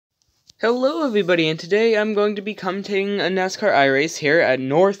Hello everybody, and today I'm going to be commentating a NASCAR iRace here at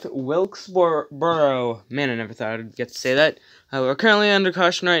North Wilkesboro. Man, I never thought I'd get to say that. We're currently under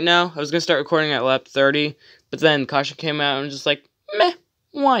caution right now. I was going to start recording at lap 30, but then caution came out and I'm just like, meh,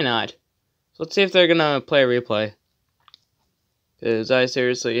 why not? So let's see if they're going to play a replay. Because I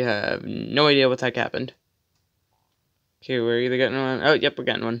seriously have no idea what the heck happened. Okay, we're either getting one. Oh, yep, we're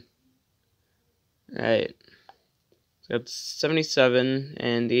getting one. Alright. That's 77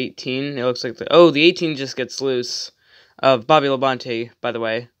 and the 18. It looks like the 18 just gets loose. Bobby Labonte, by the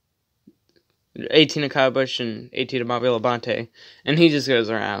way. 18 of Kyle Busch and 18 of Bobby Labonte, and he just goes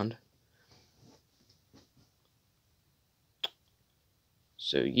around.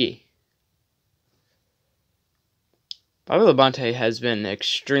 So yeah, Bobby Labonte has been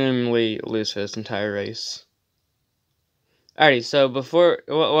extremely loose for this entire race. Alrighty, so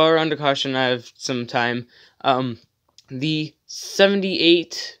while we're under caution, I have some time. The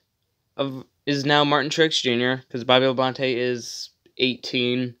 78 is now Martin Truex Jr. because Bobby Labonte is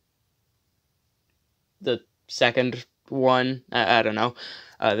 18. The second one, I don't know.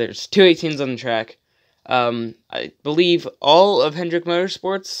 There's two 18s on the track. I believe all of Hendrick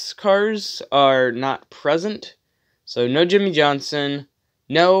Motorsports cars are not present. So no Jimmy Johnson,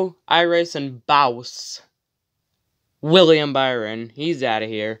 no Irace and Baus. William Byron, he's out of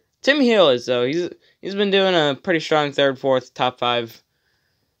here. Tim Hill is, though. He's been doing a pretty strong third, fourth, top 5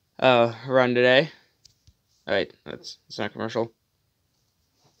 run today. Alright, it's not commercial.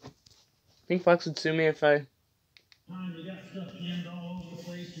 Think Fox would sue me if I... You got stuff jammed all over the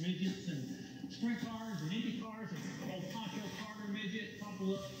place, midgets and sprint cars and Indy cars, and old Poncho Carter midget,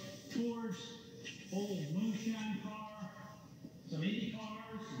 couple of Fords, old moonshine car, some Indy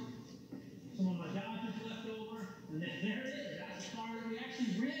cars, and some of my Dodgers left over, and then there it is. That's the car that we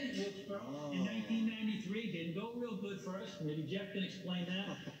actually ran at Wilkesboro in 1993. Didn't go real good for us. Maybe Jeff can explain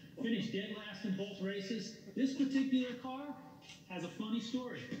that. Finished dead last in both races. This particular car has a funny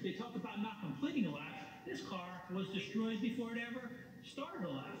story. They talk about not completing a lap. This car was destroyed before it ever started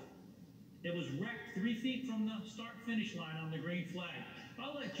a lap. It was wrecked 3 feet from the start-finish line on the green flag.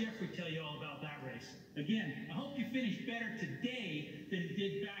 I'll let Jeffrey tell you all about that race. Again, I hope you finished better today than you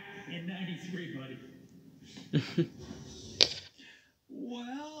did back in 93, buddy.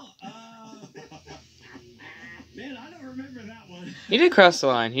 Well, man, I don't remember that one. He did cross the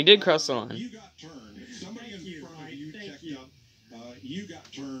line. He did cross the line. You got turned. Somebody in front of you checked up. You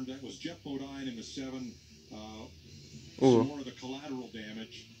got turned. That was Jeff Bodine in the 7. Some more of the collateral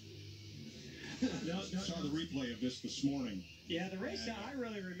damage. Saw the replay of this morning. Yeah, the race I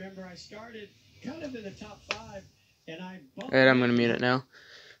really remember, I started kind of in the top 5, and I bumped. Alright, I'm going to mute it now.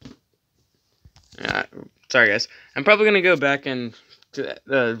 Sorry, guys. I'm probably going to go back and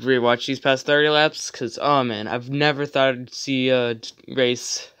rewatch these past 30 laps, because, oh man, I've never thought I'd see a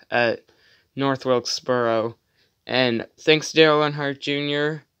race at North Wilkesboro. And thanks to Dale Earnhardt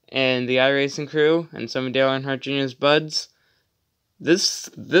Jr. and the iRacing crew, and some of Dale Earnhardt Jr.'s buds, this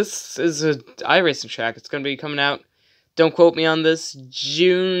is a iRacing track. It's going to be coming out, don't quote me on this,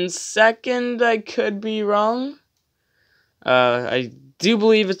 June 2nd, I could be wrong. I do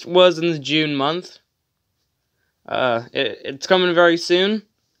believe it was in the June month. It's coming very soon.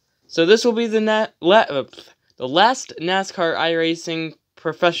 So this will be the last NASCAR iRacing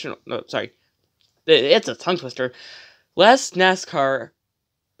professional... No, sorry. It's a tongue twister. Last NASCAR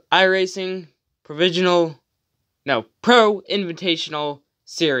iRacing Pro Invitational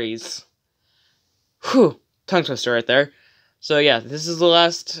Series. Whew, tongue twister right there. So yeah, this is the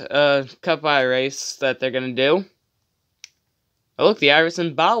last Cup iRace that they're gonna do. Oh look, the Irace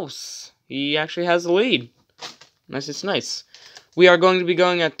and Baus. He actually has the lead. Nice, it's nice. We are going to be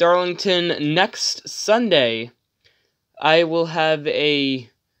going at Darlington next Sunday. I will have a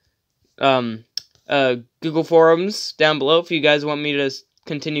Google Forums down below if you guys want me to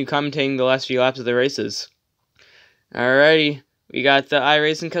continue commentating the last few laps of the races. Alrighty, we got the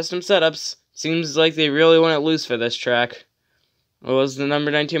iRacing custom setups. Seems like they really want it loose for this track. What was the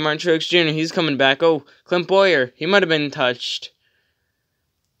number 19 Martin Truex Jr.? He's coming back. Oh, Clint Boyer. He might have been touched.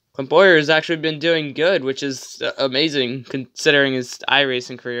 Clint Boyer has actually been doing good, which is amazing considering his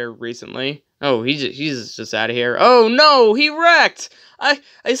iRacing career recently. Oh, he's just out of here. Oh no, he wrecked! I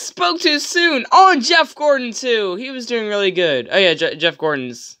spoke too soon. Oh, and Jeff Gordon too. He was doing really good. Oh yeah, Jeff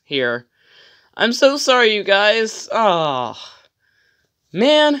Gordon's here. I'm so sorry, you guys. Oh,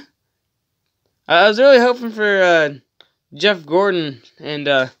 man. I was really hoping for Jeff Gordon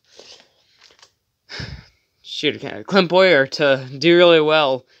and Clint Boyer to do really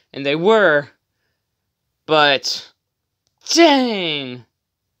well, and they were. But dang.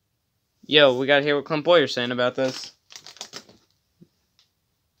 Yo, we gotta hear what Clint Boyer's saying about this.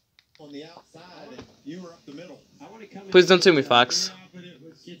 on the outside, and you were up the middle. I want to come Please don't sue me, Fox. Yeah, but it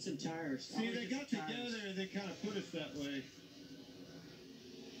was get some tires. See, they got together and they kind of put us that way.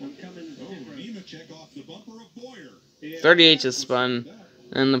 I'm coming. Nemechek off the bumper of Boyer. Yeah. 38 just spun,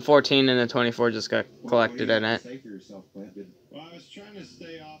 and the 14 and the 24 just got collected in it. Well, I was trying to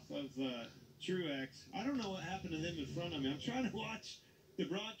stay off of Truex. I don't know what happened to them in front of me. I'm trying to watch the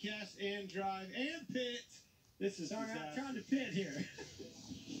broadcast and drive and pit. This is Sorry, I'm trying to pit here.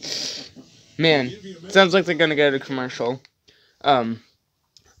 Man, sounds like they're gonna go to commercial.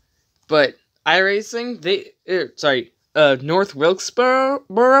 But iRacing, North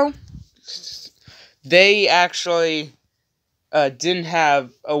Wilkesboro, they actually didn't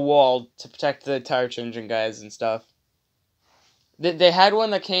have a wall to protect the tire changing guys and stuff. They had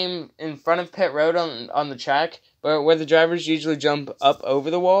one that came in front of pit road on the track, but where the drivers usually jump up over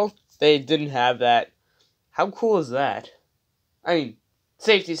the wall, they didn't have that. How cool is that? I mean,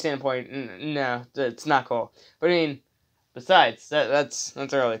 safety standpoint, no, it's not cool. But I mean, besides, that's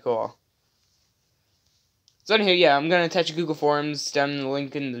really cool. So anyway, yeah, I'm gonna attach Google Forms down in the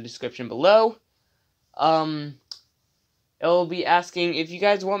link in the description below. It'll be asking if you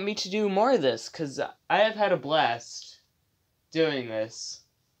guys want me to do more of this, because I have had a blast doing this.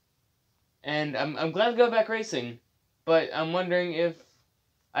 And I'm glad to go back racing, but I'm wondering if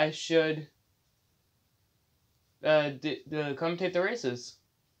I should commentate the races.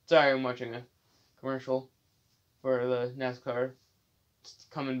 Sorry, I'm watching a commercial for the NASCAR. It's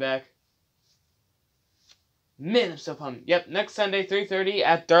coming back. Man, I'm so pumped. Yep, next Sunday, 3:30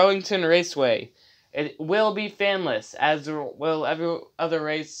 at Darlington Raceway. It will be fanless, as will every other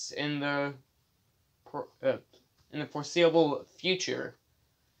race in the foreseeable future.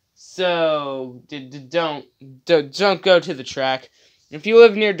 So don't go to the track. If you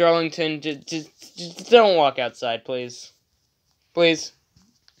live near Darlington, just don't walk outside, please. Please.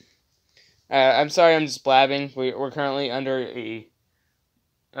 I'm sorry, I'm just blabbing. We're currently under a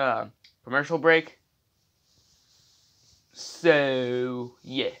commercial break. So,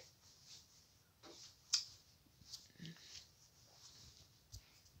 yeah.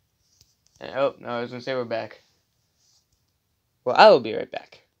 Oh, no, I was going to say we're back. Well, I will be right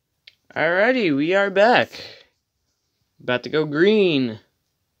back. Alrighty, we are back. About to go green.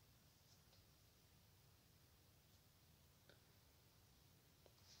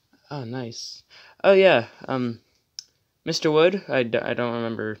 Oh, nice. Oh, yeah, Mr. Wood, I don't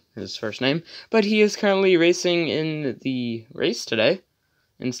remember his first name, but he is currently racing in the race today,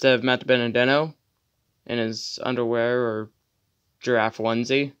 instead of Matt Benedetto in his underwear or giraffe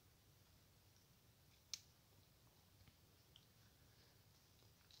onesie.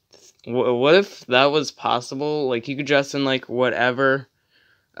 What if that was possible? Like, you could dress in, like, whatever,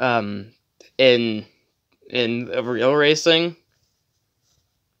 in real racing?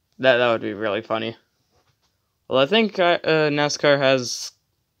 That would be really funny. Well, I think NASCAR has,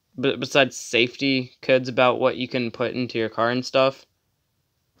 besides safety, codes about what you can put into your car and stuff.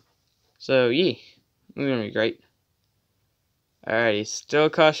 So, yeah, it's gonna be great. Alrighty,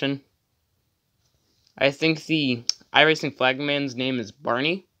 still caution. I think the iRacing flagman's name is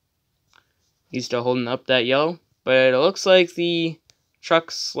Barney. He's still holding up that yellow, but it looks like the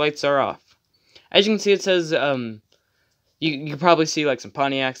truck's lights are off. As you can see, it says, you can probably see like some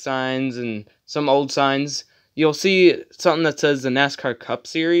Pontiac signs and some old signs. You'll see something that says the NASCAR Cup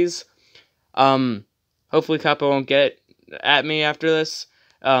Series. Hopefully Kappa won't get at me after this,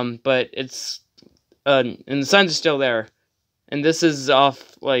 but it's, and the signs are still there. And this is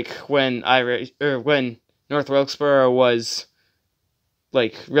off, like, when North Wilkesboro was,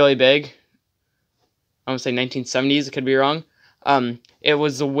 like, really big. I want to say 1970s, it could be wrong. It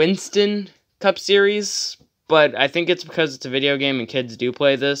was the Winston Cup Series, but I think it's because it's a video game and kids do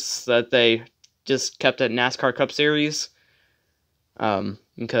play this that they just kept it NASCAR Cup Series.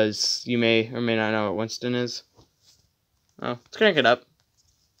 Because you may or may not know what Winston is. Oh, let's crank it up.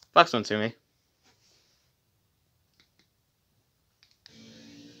 Fox won't sue me.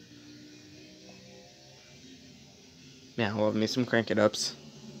 Yeah, I love me some crank it ups.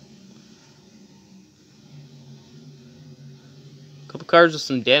 Couple cars with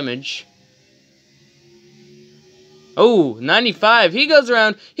some damage. Oh, 95. He goes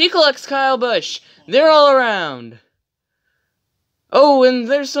around. He collects Kyle Busch. They're all around. Oh, and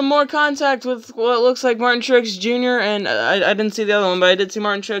there's some more contact with what looks like Martin Truex Jr. And I didn't see the other one, but I did see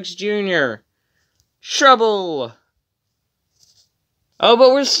Martin Truex Jr. Trouble. Oh,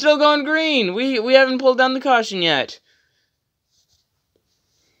 but we're still going green. We haven't pulled down the caution yet.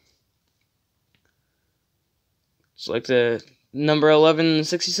 It's like the number 11 and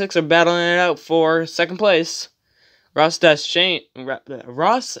 66 are battling it out for second place. Ross Chastain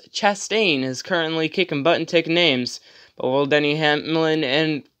is currently kicking butt and taking names, but will Denny Hamlin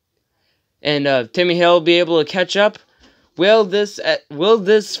and Timmy Hill be able to catch up? Will this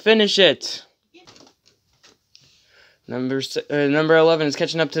finish it? Number 11 is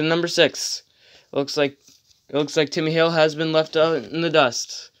catching up to number 6. It looks like Timmy Hill has been left out in the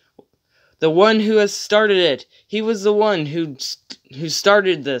dust. The one who has started it. He was the one who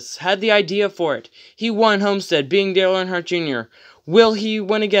started this, had the idea for it. He won Homestead, being Dale Earnhardt Jr. Will he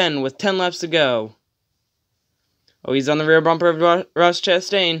win again with 10 laps to go? Oh, he's on the rear bumper of Ross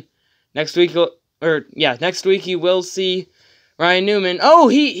Chastain. Next week he will see Ryan Newman. Oh,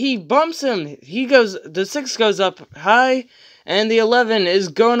 he bumps him. The 6 goes up high, and the 11 is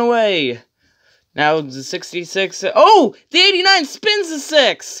going away. Now the 66. Oh, the 89 spins the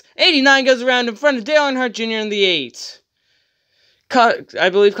 6. 89 goes around in front of Dale Earnhardt Jr. in the 8. I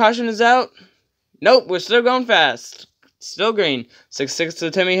believe caution is out. Nope, we're still going fast. Still green. 66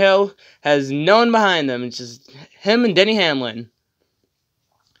 to Timmy Hill has no one behind them. It's just him and Denny Hamlin.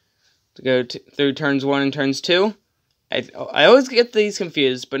 To go through turns 1 and turns 2. I always get these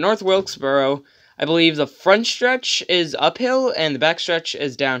confused, but North Wilkesboro, I believe the front stretch is uphill and the back stretch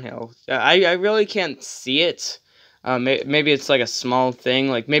is downhill. I really can't see it. Maybe it's like a small thing.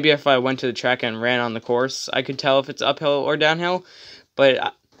 Like maybe if I went to the track and ran on the course, I could tell if it's uphill or downhill.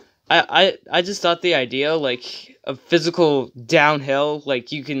 But I just thought the idea like a physical downhill,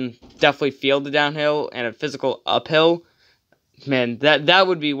 like you can definitely feel the downhill, and a physical uphill, man, that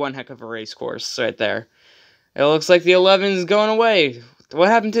would be one heck of a race course right there. It looks like the 11 is going away. What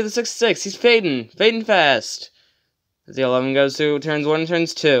happened to the 66? He's fading fast. As the 11 goes through turns 1 and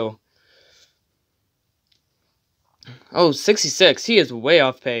turns 2. Oh, 66. He is way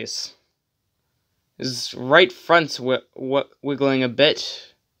off pace. His right front's wiggling a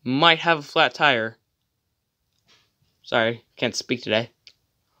bit. Might have a flat tire. Sorry, can't speak today.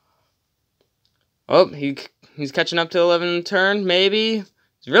 Oh, he's catching up to 11 turn, maybe.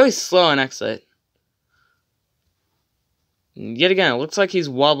 He's really slow on exit. Yet again, it looks like he's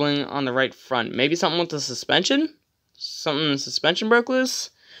wobbling on the right front. Maybe something with the suspension? The suspension broke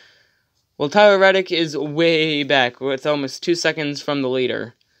loose? Well, Tyler Reddick is way back with almost 2 seconds from the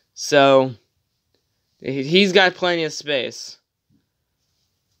leader. So, he's got plenty of space.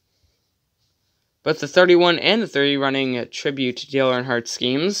 But the 31 and the 30 running a tribute to Dale Earnhardt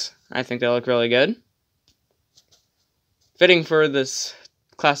schemes. I think they look really good. Fitting for this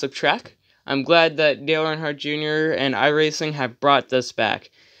classic track. I'm glad that Dale Earnhardt Jr. and iRacing have brought this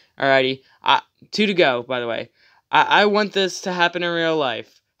back. Alrighty. 2 to go, by the way. I want this to happen in real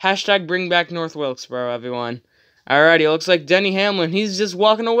life. Hashtag bring back North Wilkesboro, everyone. Alrighty, looks like Denny Hamlin, he's just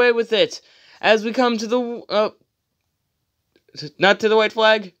walking away with it. As we come to the... not to the white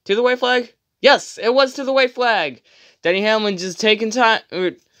flag? To the white flag? Yes, it was to the white flag. Denny Hamlin just taking time...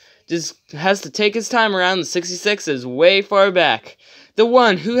 just has to take his time around. The 66 is way far back. The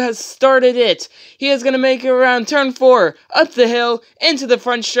one who has started it. He is going to make it around turn 4, up the hill, into the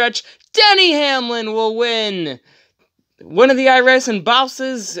front stretch. Denny Hamlin will win. One of the Irace and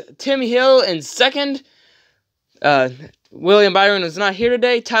bosses, Timmy Hill in second. William Byron was not here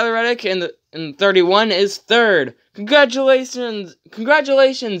today. Tyler Reddick in 31 is third. Congratulations,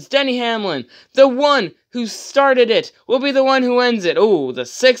 Denny Hamlin. The one who started it will be the one who ends it. Ooh, the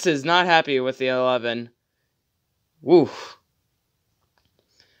 6 is not happy with the 11. Woof.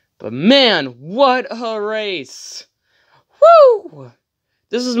 But man, what a race! Woo!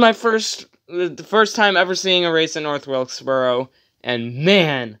 This is my the first time ever seeing a race in North Wilkesboro, and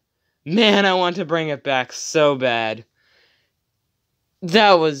man, I want to bring it back so bad.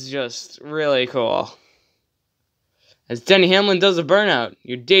 That was just really cool. As Denny Hamlin does a burnout,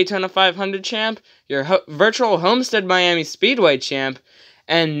 your Daytona 500 champ, your virtual Homestead Miami Speedway champ,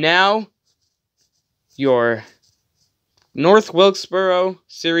 and now your North Wilkesboro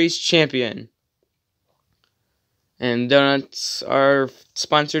Series champion. And donuts are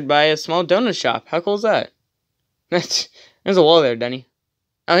sponsored by a small donut shop. How cool is that? There's a wall there, Denny.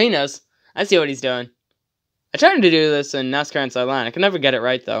 Oh, he knows. I see what he's doing. I tried to do this in Nascar Inside Line. I can never get it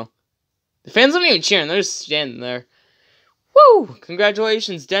right, though. The fans aren't even cheering. They're just standing there. Woo!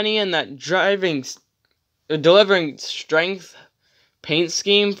 Congratulations, Denny, and that delivering strength paint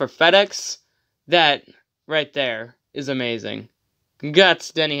scheme for FedEx. That right there is amazing.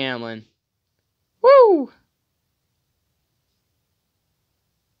 Congrats, Denny Hamlin. Woo!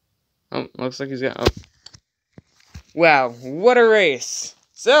 Oh, looks like he's got... Oh. Wow, what a race.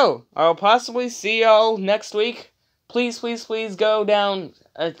 So, I'll possibly see y'all next week. Please go down,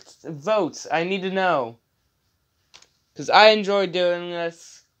 vote. I need to know. Because I enjoy doing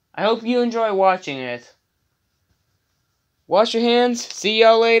this. I hope you enjoy watching it. Wash your hands. See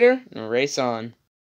y'all later. And race on.